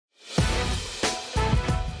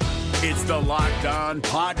It's the Locked On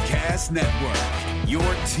Podcast Network, your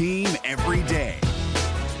team every day.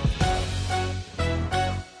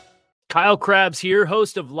 Kyle Krabs here,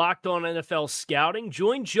 host of Locked On NFL Scouting.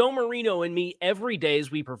 Join Joe Marino and me every day as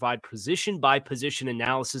we provide position-by-position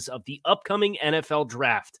analysis of the upcoming NFL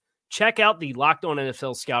Draft. Check out the Locked On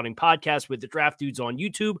NFL Scouting podcast with the Draft Dudes on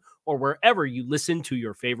YouTube or wherever you listen to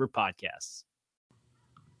your favorite podcasts.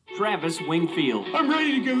 Travis Wingfield. I'm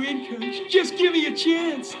ready to go in, Coach. Just give me a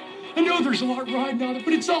chance. I know there's a lot riding on it,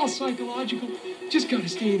 but it's all psychological. Just got to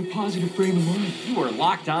stay in a positive frame of mind. You are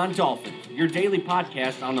Locked On Dolphins, your daily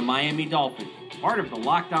podcast on the Miami Dolphins, part of the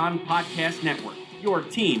Locked On Podcast Network, your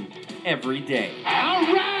team every day.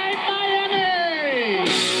 All right, Miami!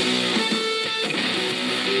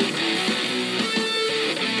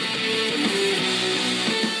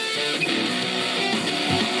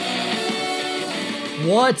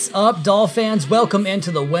 What's up, Dolphins? Welcome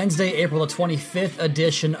into the Wednesday, April the 25th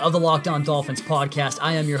edition of the Locked On Dolphins podcast.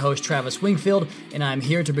 I am your host, Travis Wingfield, and I'm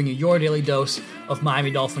here to bring you your daily dose of Miami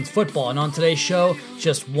Dolphins football. And on today's show,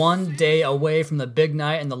 just one day away from the big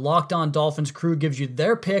night, and the Locked On Dolphins crew gives you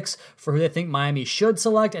their picks for who they think Miami should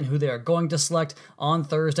select and who they are going to select on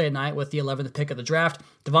Thursday night with the 11th pick of the draft.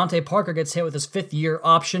 Devante Parker gets hit with his fifth-year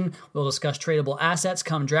option. We'll discuss tradable assets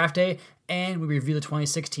come draft day, and we review the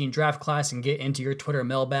 2016 draft class and get into your Twitter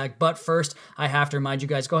mailbag. But first, I have to remind you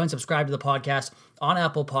guys, go ahead and subscribe to the podcast on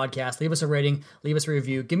Apple Podcasts. Leave us a rating, leave us a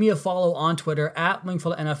review. Give me a follow on Twitter at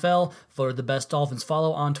WingfieldNFL for the best Dolphins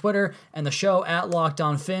follow on Twitter, and the show at Locked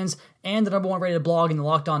On Fins, and the number one rated blog in the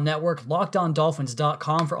Locked On Network,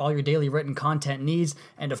 LockedOnDolphins.com for all your daily written content needs,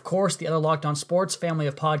 and of course, the other Locked On Sports family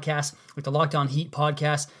of podcasts like the Locked On Heat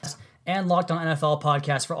podcast and Locked On NFL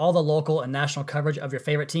podcast for all the local and national coverage of your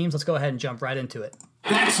favorite teams. Let's go ahead and jump right into it.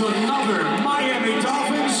 That's another Miami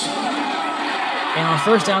Dolphins. And on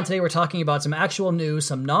First Down today, we're talking about some actual news,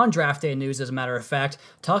 some non-draft day news, as a matter of fact,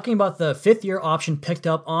 talking about the fifth-year option picked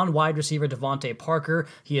up on wide receiver Devante Parker.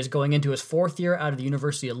 He is going into his fourth year out of the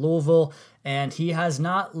University of Louisville, and he has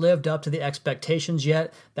not lived up to the expectations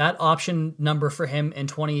yet. That option number for him in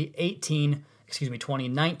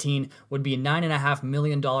 2019 would be $9.5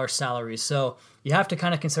 million salary. So you have to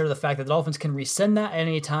kind of consider the fact that the Dolphins can rescind that at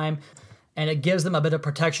any time, and it gives them a bit of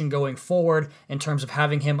protection going forward in terms of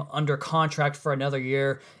having him under contract for another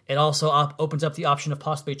year. It also opens up the option of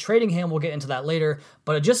possibly trading him. We'll get into that later,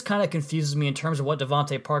 but it just kind of confuses me in terms of what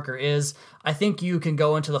Devante Parker is. I think you can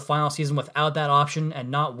go into the final season without that option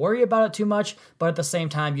and not worry about it too much, but at the same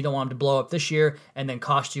time, you don't want him to blow up this year and then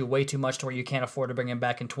cost you way too much to where you can't afford to bring him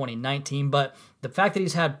back in 2019. But the fact that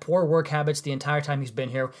he's had poor work habits the entire time he's been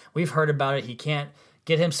here, we've heard about it. He can't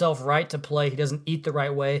get himself right to play. He doesn't eat the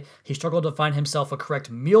right way. He struggled to find himself a correct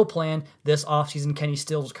meal plan this offseason. Kenny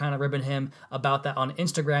Stills was kind of ribbing him about that on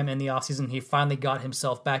Instagram in the offseason. He finally got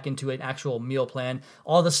himself back into an actual meal plan.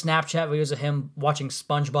 All the Snapchat videos of him watching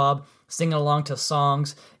SpongeBob, singing along to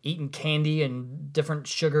songs, eating candy and different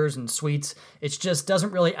sugars and sweets. It just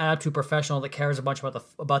doesn't really add up to a professional that cares a bunch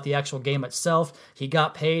about the actual game itself. He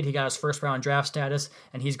got paid, he got his first round draft status,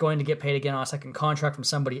 and he's going to get paid again on a second contract from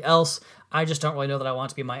somebody else. I just don't really know that I want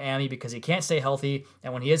to be Miami because he can't stay healthy,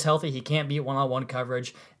 and when he is healthy, he can't beat one-on-one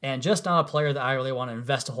coverage, and just not a player that I really want to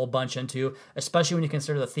invest a whole bunch into, especially when you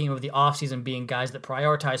consider the theme of the offseason being guys that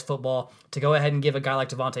prioritize football. To go ahead and give a guy like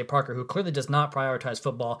Devante Parker, who clearly does not prioritize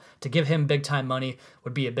football, to give him big-time money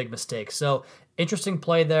would be a big mistake. So, interesting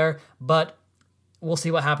play there, but we'll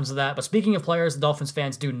see what happens to that. But speaking of players the Dolphins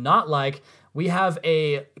fans do not like, we have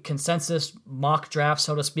a consensus mock draft,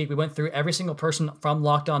 so to speak. We went through every single person from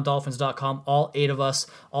LockedOnDolphins.com, all 8 of us,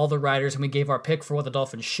 all the writers, and we gave our pick for what the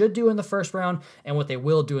Dolphins should do in the first round and what they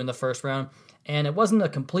will do in the first round. And it wasn't a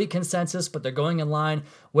complete consensus, but they're going in line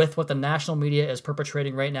with what the national media is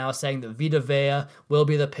perpetrating right now, saying that Vita will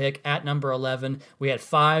be the pick at number 11. We had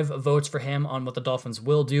 5 votes for him on what the Dolphins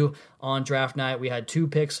will do on draft night. We had 2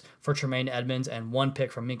 picks for Tremaine Edmonds and 1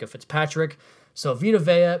 pick from Minkah Fitzpatrick. So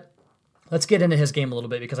Vita, let's get into his game a little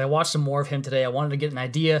bit because I watched some more of him today. I wanted to get an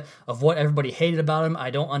idea of what everybody hated about him. I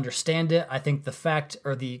don't understand it. I think the fact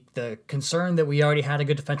or the concern that we already had a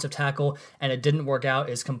good defensive tackle and it didn't work out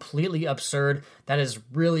is completely absurd. That is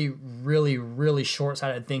really, really, really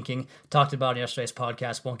short-sighted thinking. Talked about in yesterday's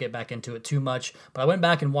podcast. Won't get back into it too much. But I went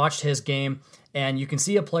back and watched his game, and you can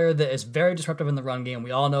see a player that is very disruptive in the run game.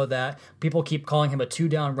 We all know that. People keep calling him a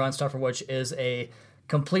 2-down run stuffer, which is a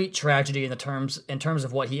complete tragedy in terms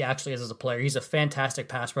of what he actually is as a player. He's a fantastic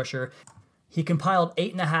pass rusher. He compiled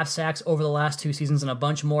 8.5 sacks over the last 2 seasons and a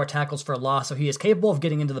bunch more tackles for loss, so he is capable of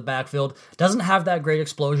getting into the backfield. Doesn't have that great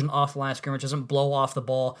explosion off the line of scrimmage, doesn't blow off the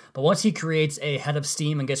ball, but once he creates a head of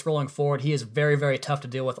steam and gets rolling forward, he is very, very tough to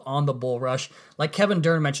deal with on the bull rush. Like Kevin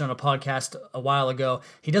Dern mentioned on a podcast a while ago,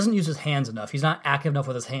 he doesn't use his hands enough. He's not active enough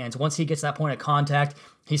with his hands. Once he gets that point of contact,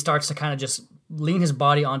 he starts to kind of just lean his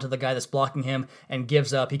body onto the guy that's blocking him and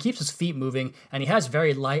gives up. He keeps his feet moving, and he has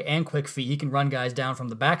very light and quick feet. He can run guys down from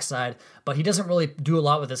the backside, but he doesn't really do a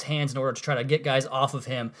lot with his hands in order to try to get guys off of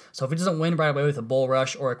him. So if he doesn't win right away with a bull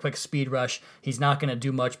rush or a quick speed rush, he's not going to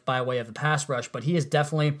do much by way of the pass rush, but he is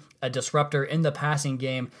definitely a disruptor in the passing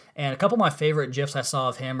game. And a couple of my favorite GIFs I saw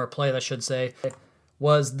of him, or plays I should say,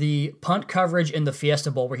 was the punt coverage in the Fiesta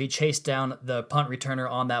Bowl where he chased down the punt returner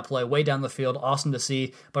on that play way down the field. Awesome to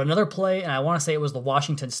see. But another play, and I want to say it was the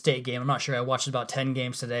Washington State game. I'm not sure. I watched about 10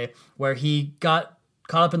 games today where he got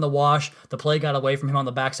caught up in the wash. The play got away from him on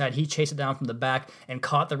the backside. He chased it down from the back and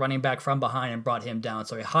caught the running back from behind and brought him down.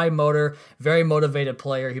 So a high motor, very motivated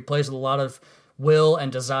player. He plays with a lot of will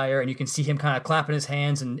and desire, and you can see him kind of clapping his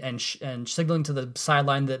hands and signaling to the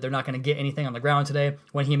sideline that they're not going to get anything on the ground today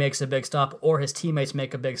when he makes a big stop or his teammates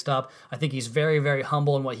make a big stop. I think he's very, very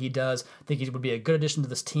humble in what he does. I think he would be a good addition to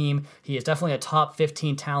this team. He is definitely a top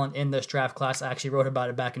 15 talent in this draft class. I actually wrote about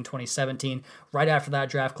it back in 2017, right after that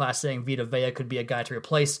draft class, saying Vita Vea could be a guy to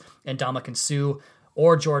replace Ndamukong Suh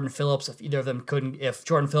or Jordan Phillips if either of them couldn't, if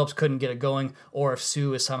Jordan Phillips couldn't get it going, or if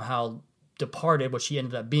Suh is somehow departed, which he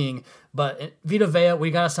ended up being. But Vita Vea, we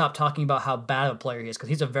got to stop talking about how bad of a player he is, because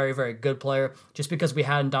he's a very, very good player. Just because we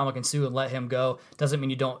had Ndamukong Suh and let him go doesn't mean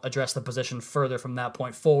you don't address the position further from that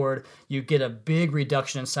point forward. You get a big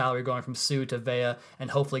reduction in salary going from Suh to Vea, and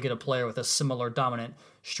hopefully get a player with a similar dominant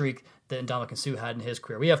streak that Ndamukong Suh had in his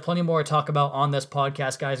career. We have plenty more to talk about on this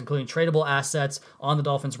podcast, guys, including tradable assets on the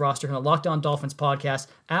Dolphins roster and the Locked On Dolphins podcast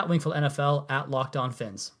at Wingfield NFL at Locked On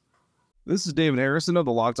Fins. This is David Harrison of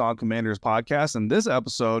the Locked On Commanders podcast, and this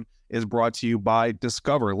episode is brought to you by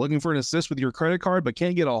Discover. Looking for an assist with your credit card but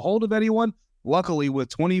can't get a hold of anyone? Luckily,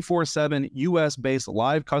 with 24/7 U.S.-based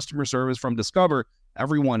live customer service from Discover,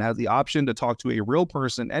 everyone has the option to talk to a real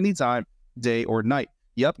person anytime, day or night.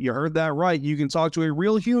 Yep, you heard that right. You can talk to a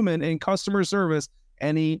real human in customer service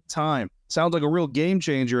anytime. Sounds like a real game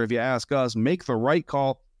changer if you ask us. Make the right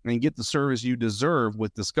call and get the service you deserve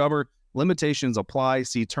with Discover. Limitations apply.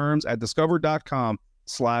 See terms at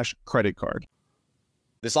discover.com/credit card.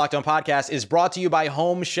 This Locked On podcast is brought to you by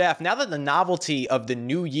Home Chef. Now that the novelty of the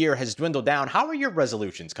new year has dwindled down, how are your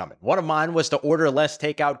resolutions coming? One of mine was to order less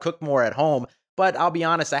takeout, cook more at home, but I'll be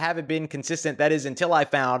honest, I haven't been consistent. That is until I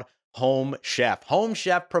found Home Chef. Home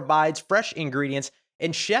Chef provides fresh ingredients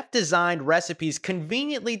and chef-designed recipes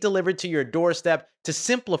conveniently delivered to your doorstep to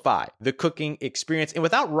simplify the cooking experience and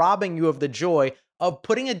without robbing you of the joy of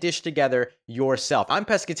putting a dish together yourself. I'm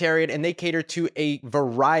pescatarian, and they cater to a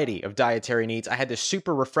variety of dietary needs. I had this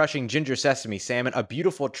super refreshing ginger sesame salmon, a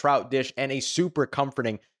beautiful trout dish, and a super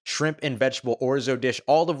comforting shrimp and vegetable orzo dish,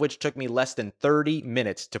 all of which took me less than 30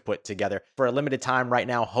 minutes to put together. For a limited time right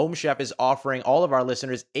now, Home Chef is offering all of our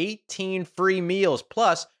listeners 18 free meals,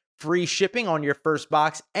 plus free shipping on your first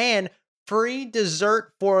box, and free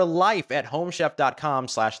dessert for life at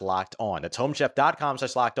homechef.com/lockedon. That's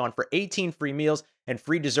homechef.com/lockedon for 18 free meals and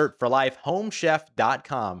free dessert for life.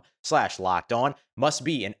 Homechef.com/lockedon. Must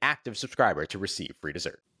be an active subscriber to receive free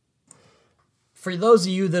dessert. For those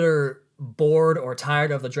of you that are bored or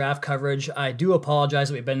tired of the draft coverage, I do apologize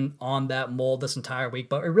that we've been on that mold this entire week,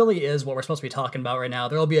 but it really is what we're supposed to be talking about right now.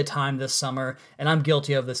 There will be a time this summer, and I'm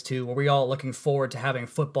guilty of this too, where we all looking forward to having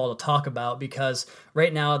football to talk about, because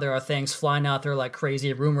right now there are things flying out there like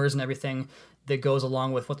crazy, rumors and everything that goes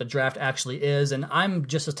along with what the draft actually is, and I'm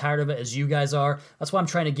just as tired of it as you guys are. That's why I'm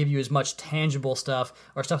trying to give you as much tangible stuff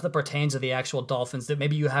or stuff that pertains to the actual Dolphins that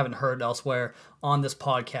maybe you haven't heard elsewhere on this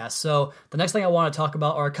podcast. So the next thing I want to talk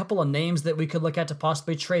about are a couple of names that we could look at to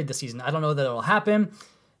possibly trade this season. I don't know that it'll happen.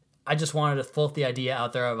 I just wanted to float the idea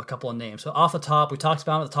out there of a couple of names. So off the top, we talked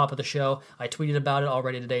about it at the top of the show. I tweeted about it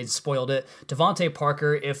already today and spoiled it. Devante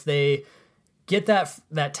Parker, if they get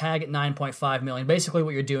that tag at $9.5 million. Basically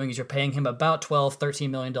what you're doing is you're paying him about $13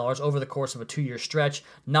 million over the course of a 2-year stretch.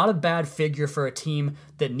 Not a bad figure for a team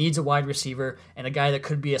that needs a wide receiver and a guy that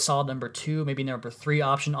could be a solid number 2, maybe number 3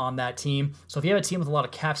 option on that team. So if you have a team with a lot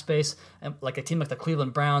of cap space, like a team like the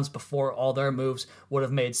Cleveland Browns before all their moves would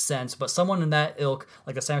have made sense, but someone in that ilk,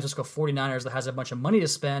 like the San Francisco 49ers that has a bunch of money to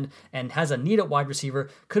spend and has a need at wide receiver,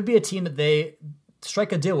 could be a team that they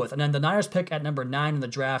strike a deal with. And then the Niners pick at number 9 in the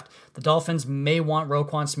draft. The Dolphins may want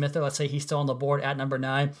Roquan Smith there. Let's say he's still on the board at number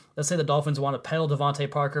 9. Let's say the Dolphins want to peddle Devante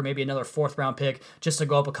Parker, maybe another 4th round pick, just to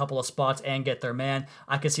go up a couple of spots and get their man.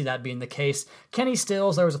 I could see that being the case. Kenny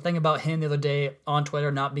Stills, there was a thing about him the other day on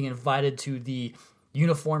Twitter not being invited to the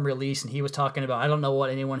uniform release, and he was talking about, I don't know what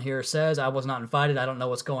anyone here says. I was not invited. I don't know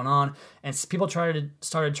what's going on. And people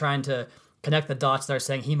started trying to connect the dots there,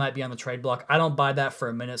 saying he might be on the trade block. I don't buy that for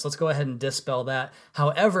a minute, so let's go ahead and dispel that.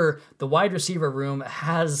 However, the wide receiver room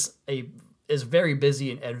is very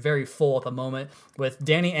busy and very full at the moment, with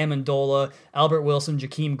Danny Amendola, Albert Wilson,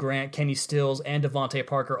 Jakeem Grant, Kenny Stills, and Devante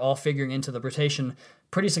Parker all figuring into the rotation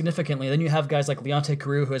pretty significantly. Then you have guys like Leonte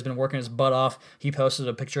Carroo, who has been working his butt off. He posted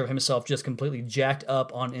a picture of himself just completely jacked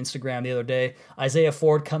up on Instagram the other day. Isaiah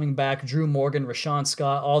Ford coming back, Drew Morgan, Rashawn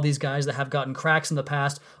Scott, all these guys that have gotten cracks in the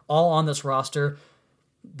past, all on this roster.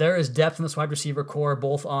 There is depth in this wide receiver core,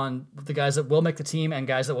 both on the guys that will make the team and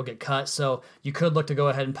guys that will get cut. So you could look to go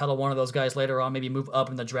ahead and peddle one of those guys later on, maybe move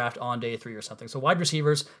up in the draft on day 3 or something. So wide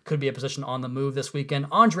receivers could be a position on the move this weekend.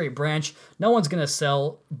 Andre Branch, no one's going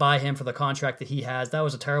to buy him for the contract that he has. That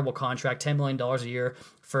was a terrible contract, $10 million a year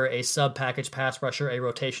for a sub-package pass rusher, a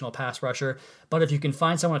rotational pass rusher. But if you can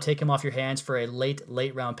find someone to take him off your hands for a late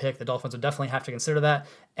round pick, the Dolphins would definitely have to consider that.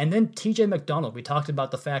 And then TJ McDonald, we talked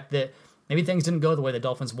about the fact that maybe things didn't go the way the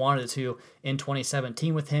Dolphins wanted it to in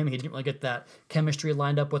 2017 with him. He didn't really get that chemistry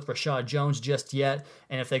lined up with Rashad Jones just yet.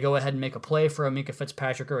 And if they go ahead and make a play for a Minkah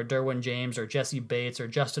Fitzpatrick or a Derwin James or Jesse Bates or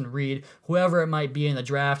Justin Reed, whoever it might be in the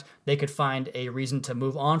draft, they could find a reason to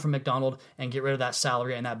move on from McDonald and get rid of that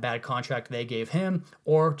salary and that bad contract they gave him,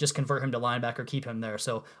 or just convert him to linebacker, keep him there.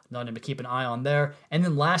 So nothing to keep an eye on there. And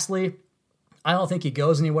then lastly, I don't think he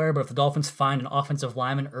goes anywhere, but if the Dolphins find an offensive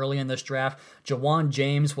lineman early in this draft, Jawan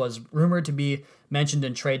James was rumored to be mentioned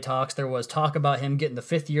in trade talks. There was talk about him getting the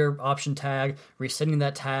 5th-year option tag, rescinding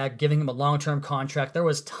that tag, giving him a long-term contract. There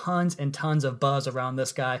was tons and tons of buzz around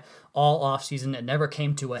this guy all offseason. It never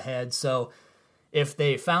came to a head. So if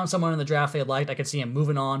they found someone in the draft they liked, I could see him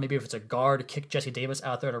moving on. Maybe if it's a guard, kick Jesse Davis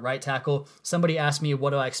out there to right tackle. Somebody asked me, what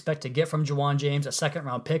do I expect to get from Jawan James? A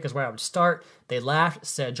 2nd-round pick is where I would start. They laughed,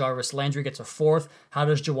 said Jarvis Landry gets a 4th. How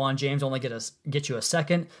does Jawan James only get you a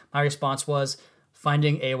 2nd? My response was,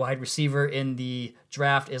 finding a wide receiver in the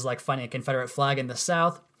draft is like finding a Confederate flag in the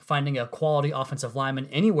South. Finding a quality offensive lineman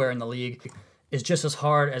anywhere in the league is just as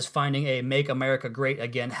hard as finding a Make America Great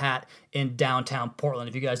Again hat in downtown Portland.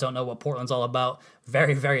 If you guys don't know what Portland's all about,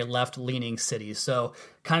 very, very left-leaning city. So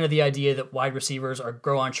kind of the idea that wide receivers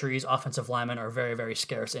grow on trees, offensive linemen are very, very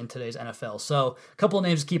scarce in today's NFL. So a couple of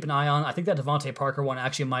names to keep an eye on. I think that Devante Parker one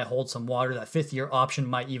actually might hold some water. That 5th-year option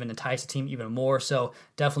might even entice the team even more. So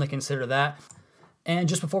definitely consider that. And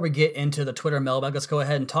just before we get into the Twitter mailbag, let's go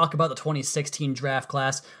ahead and talk about the 2016 draft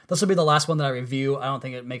class. This will be the last one that I review. I don't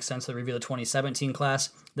think it makes sense to review the 2017 class.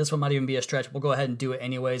 This one might even be a stretch. We'll go ahead and do it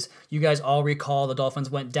anyways. You guys all recall the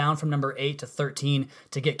Dolphins went down from number 8 to 13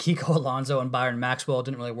 to get Kiko Alonso and Byron Maxwell. It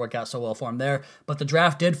didn't really work out so well for them there. But the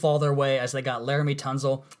draft did fall their way as they got Laramie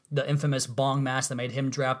Tunsil, the infamous bong mask that made him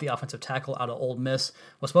draft the offensive tackle out of Ole Miss.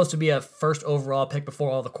 Was supposed to be a 1st overall pick before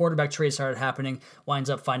all the quarterback trades started happening. Winds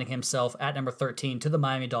up finding himself at number 13 to the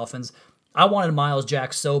Miami Dolphins. I wanted Miles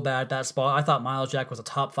Jack so bad at that spot. I thought Miles Jack was a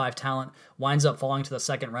top 5 talent. Winds up falling to the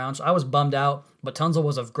 2nd round. So I was bummed out, but Tunsil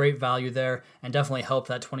was of great value there and definitely helped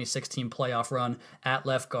that 2016 playoff run at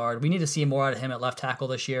left guard. We need to see more out of him at left tackle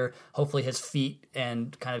this year. Hopefully his feet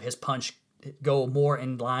and kind of his punch go more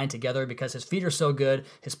in line together, because his feet are so good.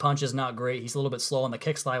 His punch is not great. He's a little bit slow on the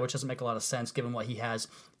kick slide, which doesn't make a lot of sense given what he has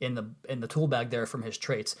in the tool bag there from his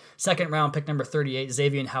traits. 2nd round pick number 38,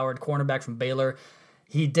 Xavier Howard, cornerback from Baylor.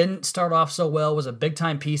 He didn't start off so well, was a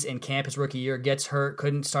big-time piece in camp his rookie year, gets hurt,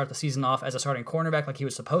 couldn't start the season off as a starting cornerback like he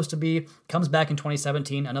was supposed to be, comes back in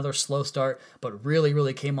 2017, another slow start, but really,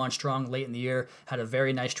 really came on strong late in the year, had a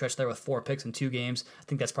very nice stretch there with 4 picks in 2 games. I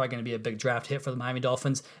think that's probably going to be a big draft hit for the Miami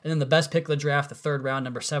Dolphins. And then the best pick of the draft, the 3rd round,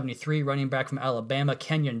 number 73, running back from Alabama,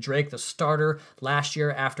 Kenyon Drake, the starter last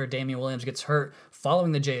year after Damian Williams gets hurt.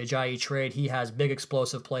 Following the Jay Ajayi trade, he has big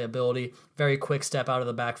explosive playability, very quick step out of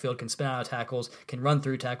the backfield, can spin out of tackles, can run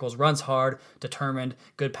through tackles, runs hard, determined,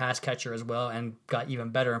 good pass catcher as well, and got even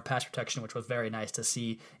better in pass protection, which was very nice to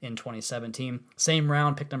see in 2017. Same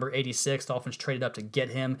round, pick number 86, Dolphins traded up to get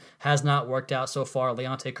him. Has not worked out so far.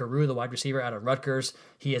 Leonte Carroo, the wide receiver out of Rutgers,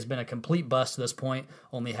 he has been a complete bust to this point,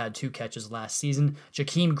 only had 2 catches last season.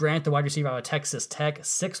 Jakeem Grant, the wide receiver out of Texas Tech,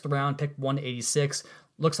 6th round, pick 186.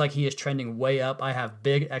 Looks like he is trending way up. I have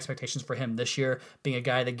big expectations for him this year, being a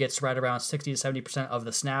guy that gets right around 60 to 70% of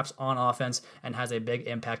the snaps on offense and has a big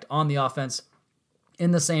impact on the offense. In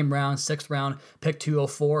the same round, 6th round, pick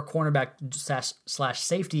 204, cornerback /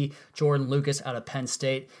 safety Jordan Lucas out of Penn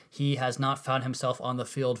State. He has not found himself on the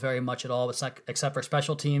field very much at all, except for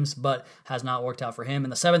special teams, but has not worked out for him. In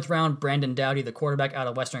the 7th round, Brandon Doughty, the quarterback out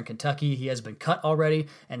of Western Kentucky. He has been cut already.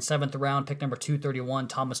 And 7th round, pick number 231,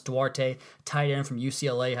 Thomas Duarte, tight end from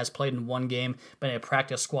UCLA, has played in one game, been a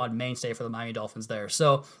practice squad mainstay for the Miami Dolphins there.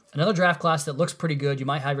 So another draft class that looks pretty good. You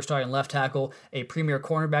might have your starting left tackle, a premier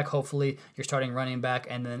cornerback, hopefully your starting running back,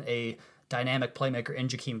 and then a dynamic playmaker in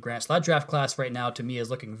Jakeem Grant. So that draft class right now to me is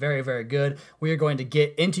looking very, very good. We are going to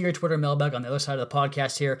get into your Twitter mailbag on the other side of the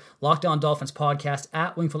podcast here. Locked On Dolphins podcast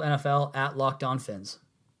at Wingfield NFL at Locked On Fins.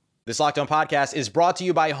 This Locked On podcast is brought to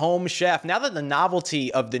you by Home Chef. Now that the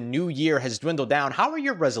novelty of the new year has dwindled down, how are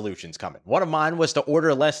your resolutions coming? One of mine was to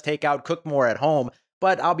order less takeout, cook more at home,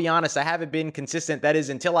 but I'll be honest, I haven't been consistent. That is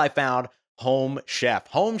until I found Home Chef.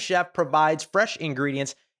 Home Chef provides fresh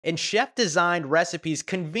ingredients and chef-designed recipes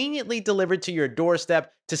conveniently delivered to your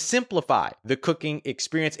doorstep to simplify the cooking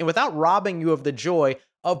experience and without robbing you of the joy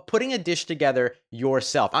of putting a dish together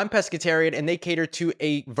yourself. I'm pescatarian and they cater to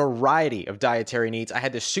a variety of dietary needs. I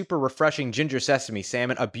had this super refreshing ginger sesame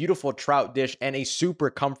salmon, a beautiful trout dish, and a super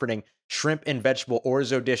comforting shrimp and vegetable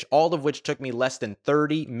orzo dish, all of which took me less than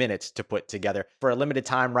 30 minutes to put together. For a limited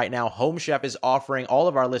time right now, Home Chef is offering all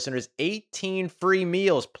of our listeners 18 free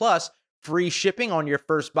meals plus free shipping on your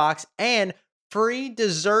first box and free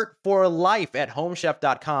dessert for life at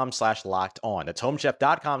homechef.com/lockedon. That's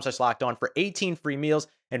homechef.com/lockedon for 18 free meals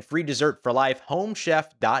and free dessert for life.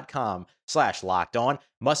 Homechef.com/lockedon.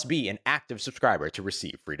 Must be an active subscriber to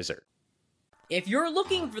receive free dessert. If you're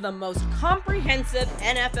looking for the most comprehensive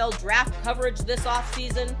NFL draft coverage this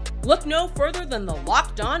offseason, look no further than the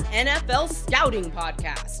Locked On NFL Scouting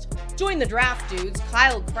Podcast. Join the draft dudes,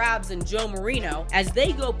 Kyle Krabs and Joe Marino, as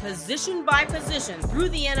they go position by position through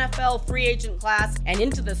the NFL free agent class and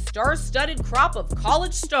into the star-studded crop of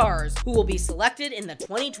college stars who will be selected in the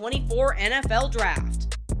 2024 NFL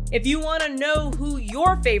Draft. If you want to know who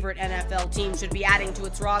your favorite NFL team should be adding to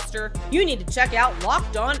its roster, you need to check out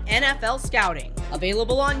Locked On NFL Scouting,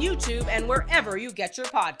 available on YouTube and wherever you get your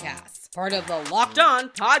podcasts. Part of the Locked On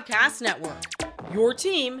Podcast Network, your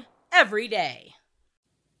team every day.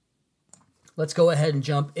 Let's go ahead and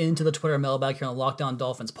jump into the Twitter mailbag here on the Locked On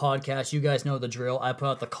Dolphins podcast. You guys know the drill. I put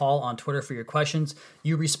out the call on Twitter for your questions.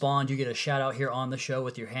 You respond. You get a shout out here on the show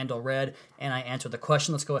with your handle read, and I answer the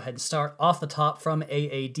question. Let's go ahead and start off the top from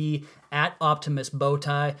AAD at Optimus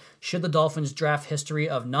Bowtie. Should the Dolphins' draft history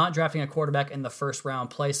of not drafting a quarterback in the first round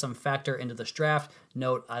play some factor into this draft?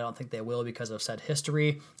 Note, I don't think they will because of said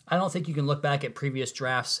history. I don't think you can look back at previous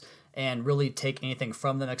drafts and really take anything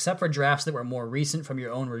from them, except for drafts that were more recent from your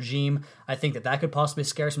own regime. I think that could possibly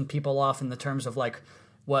scare some people off in the terms of like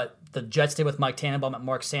what the Jets did with Mike Tannenbaum at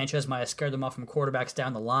Mark Sanchez might have scared them off from quarterbacks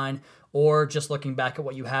down the line, or just looking back at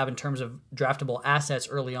what you have in terms of draftable assets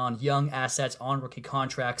early on, young assets on rookie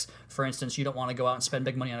contracts. For instance, you don't want to go out and spend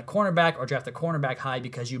big money on a cornerback or draft a cornerback high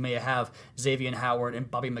because you may have Xavier Howard and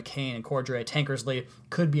Bobby McCain and Cordrea Tankersley.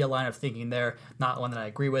 Could be a line of thinking there, not one that I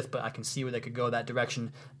agree with, but I can see where they could go that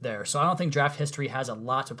direction there. So I don't think draft history has a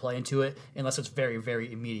lot to play into it unless it's very,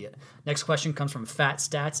 very immediate. Next question comes from Fat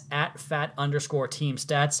Stats at Fat_Team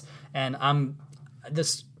Stats, and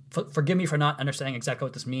forgive me for not understanding exactly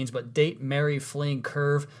what this means, but date, marry, fling,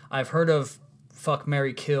 curve. I've heard of fuck,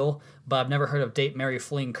 marry, kill, but I've never heard of date, marry,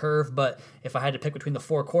 fling, curve. But if I had to pick between the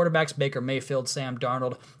four quarterbacks, Baker Mayfield, Sam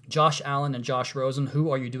Darnold, Josh Allen, and Josh Rosen,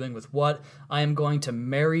 who are you doing with what? I am going to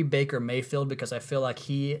marry Baker Mayfield because I feel like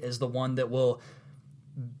he is the one that will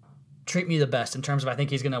treat me the best in terms of I think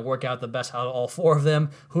he's going to work out the best out of all four of them.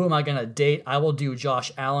 Who am I going to date? I will do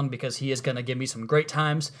Josh Allen because he is going to give me some great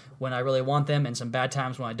times when I really want them and some bad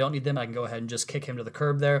times when I don't need them. I can go ahead and just kick him to the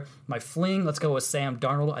curb there. My fling, let's go with Sam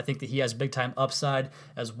Darnold. I think that he has big time upside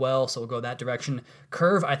as well, so we'll go that direction.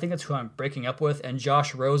 Curve, I think that's who I'm breaking up with, and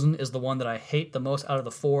Josh Rosen is the one that I hate the most out of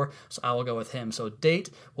the four, so I will go with him. So date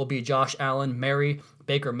will be Josh Allen, marry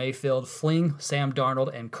Baker Mayfield, fling Sam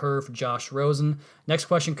Darnold, and curve Josh Rosen. Next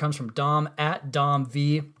question comes from Dom at Dom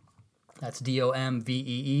V. That's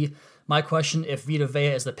DOMVEE. My question, if Vita Vea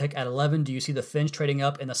is the pick at 11, do you see the Fins trading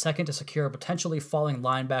up in the second to secure a potentially falling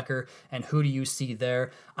linebacker, and who do you see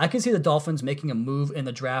there? I can see the Dolphins making a move in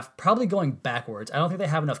the draft, probably going backwards. I don't think they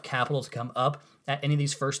have enough capital to come up at any of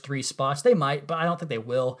these first three spots. They might, but I don't think they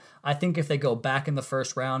will. I think if they go back in the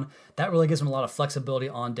first round, that really gives them a lot of flexibility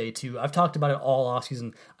on day two. I've talked about it all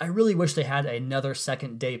offseason. I really wish they had another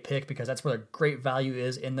second day pick because that's where the great value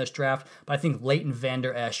is in this draft. But I think Leighton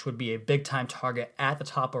Vander Esch would be a big time target at the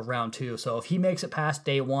top of round two. So if he makes it past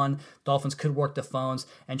day one, Dolphins could work the phones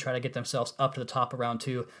and try to get themselves up to the top of round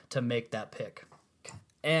two to make that pick.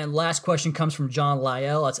 And last question comes from John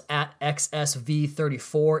Lyell. It's at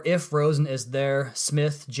XSV34. If Rosen is there,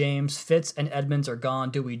 Smith, James, Fitz, and Edmonds are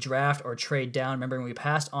gone, do we draft or trade down? Remembering we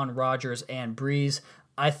passed on Rodgers and Breeze.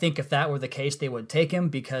 I think if that were the case, they would take him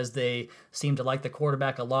because they seem to like the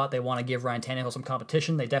quarterback a lot. They want to give Ryan Tannehill some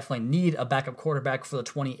competition. They definitely need a backup quarterback for the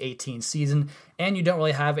 2018 season. And you don't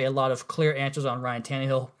really have a lot of clear answers on Ryan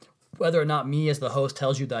Tannehill. Whether or not me as the host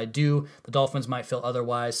tells you that I do, the Dolphins might feel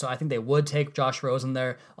otherwise. So I think they would take Josh Rosen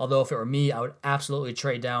there. Although if it were me, I would absolutely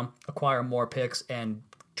trade down, acquire more picks, and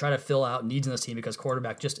try to fill out needs in this team because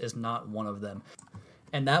quarterback just is not one of them.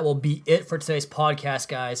 And that will be it for today's podcast,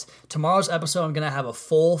 guys. Tomorrow's episode, I'm going to have a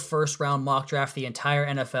full first-round mock draft, the entire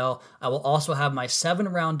NFL. I will also have my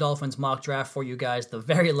 7-round Dolphins mock draft for you guys, the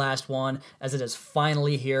very last one, as it is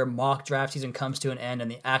finally here. Mock draft season comes to an end,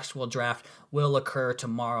 and the actual draft will occur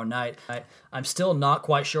tomorrow night. I'm still not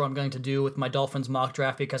quite sure what I'm going to do with my Dolphins mock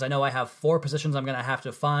draft because I know I have 4 positions I'm going to have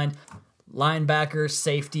to find: linebacker,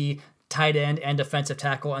 safety, tight end, and defensive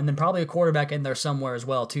tackle, and then probably a quarterback in there somewhere as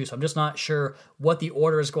well, too. So I'm just not sure what the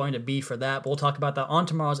order is going to be for that, but we'll talk about that on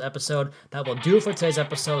tomorrow's episode. That will do it for today's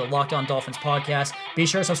episode of Locked On Dolphins podcast. Be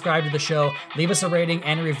sure to subscribe to the show, leave us a rating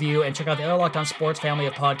and a review, and check out the other Locked On Sports family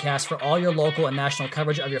of podcasts for all your local and national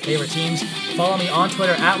coverage of your favorite teams. Follow me on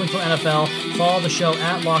Twitter at LinkedIn NFL, follow the show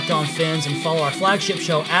at Locked On Fins, and follow our flagship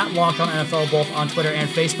show at Locked On NFL, both on Twitter and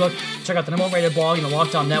Facebook. Check out the number 1 rated blog in the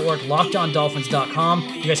Locked On Network, LockedOnDolphins.com.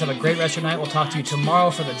 You guys have a great rest of your night. We'll talk to you tomorrow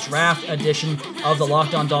for the draft edition of the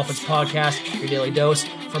Locked On Dolphins podcast, your daily dose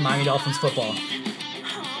for Miami Dolphins football.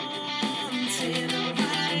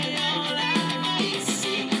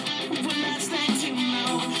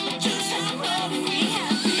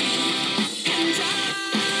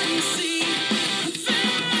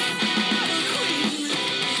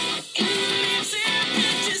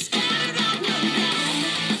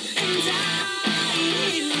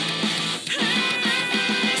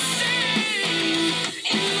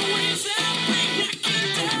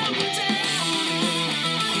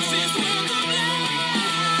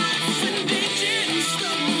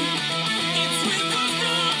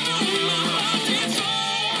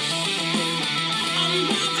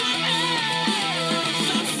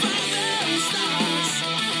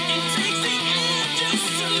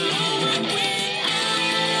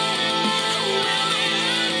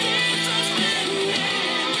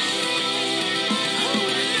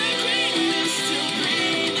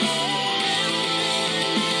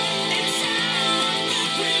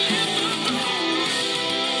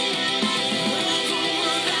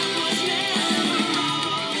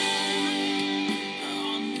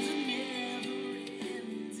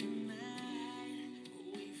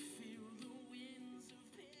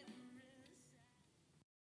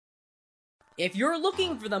 If you're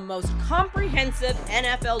looking for the most comprehensive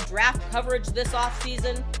NFL draft coverage this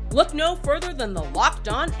offseason, look no further than the Locked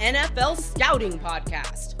On NFL Scouting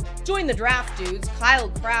Podcast. Join the draft dudes,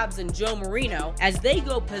 Kyle Krabs and Joe Marino, as they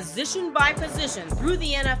go position by position through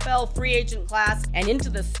the NFL free agent class and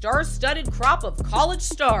into the star-studded crop of college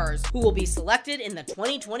stars who will be selected in the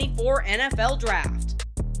 2024 NFL Draft.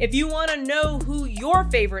 If you want to know who your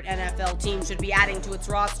favorite NFL team should be adding to its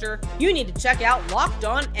roster, you need to check out Locked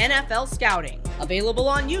On NFL Scouting, available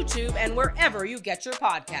on YouTube and wherever you get your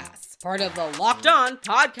podcasts. Part of the Locked On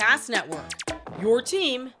Podcast Network, your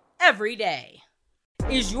team every day.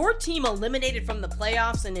 Is your team eliminated from the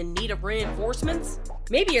playoffs and in need of reinforcements?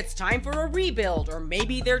 Maybe it's time for a rebuild, or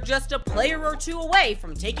maybe they're just a player or two away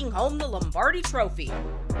from taking home the Lombardi Trophy.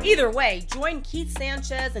 Either way, join Keith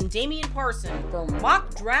Sanchez and Damian Parson for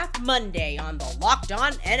Mock Draft Monday on the Locked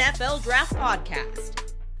On NFL Draft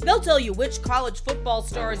Podcast. They'll tell you which college football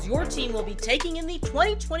stars your team will be taking in the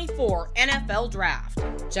 2024 NFL Draft.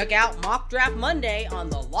 Check out Mock Draft Monday on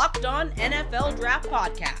the Locked On NFL Draft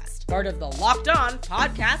Podcast, part of the Locked On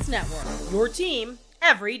Podcast Network, your team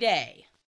every day.